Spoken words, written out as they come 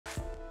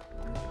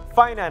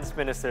Finance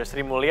Minister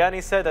Sri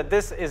Mulyani said that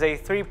this is a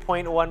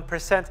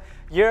 3.1%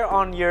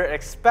 year-on-year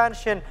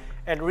expansion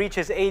and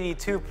reaches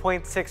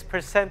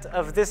 82.6%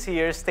 of this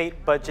year's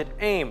state budget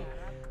aim.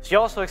 She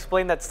also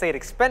explained that state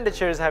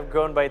expenditures have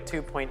grown by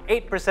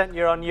 2.8%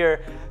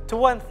 year-on-year to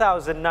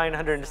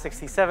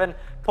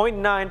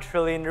 1,967.9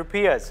 trillion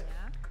rupiahs.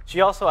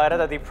 She also added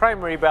that the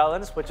primary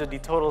balance, which is the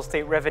total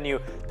state revenue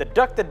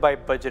deducted by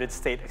budgeted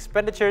state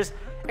expenditures,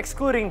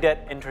 excluding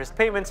debt interest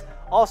payments,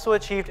 also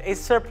achieved a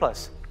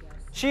surplus.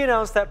 She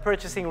announced that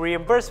purchasing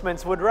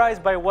reimbursements would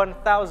rise by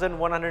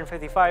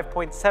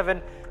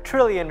 1,155.7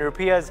 trillion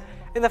rupiahs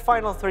in the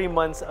final 3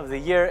 months of the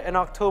year in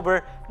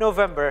October,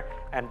 November,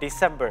 and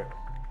December.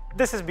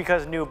 This is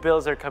because new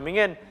bills are coming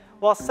in,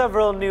 while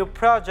several new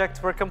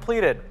projects were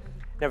completed.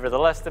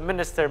 Nevertheless, the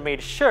minister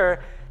made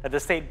sure that the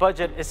state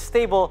budget is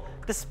stable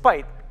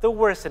despite the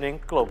worsening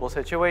global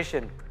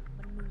situation.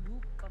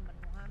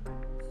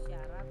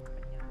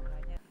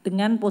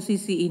 Dengan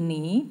posisi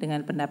ini,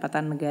 dengan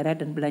pendapatan negara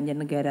dan belanja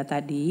negara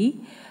tadi,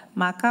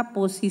 maka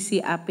posisi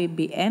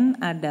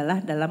APBN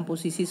adalah dalam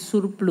posisi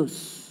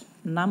surplus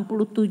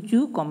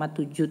 67,7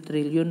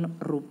 triliun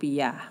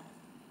rupiah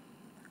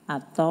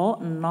atau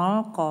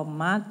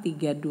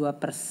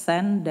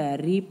 0,32%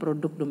 dari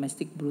produk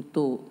domestik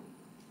bruto.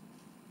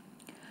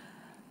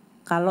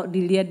 Kalau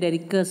dilihat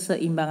dari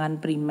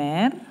keseimbangan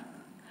primer,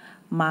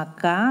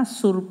 maka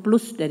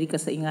surplus dari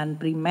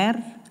keseimbangan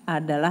primer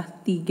adalah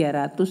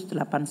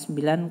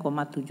 389,7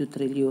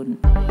 triliun.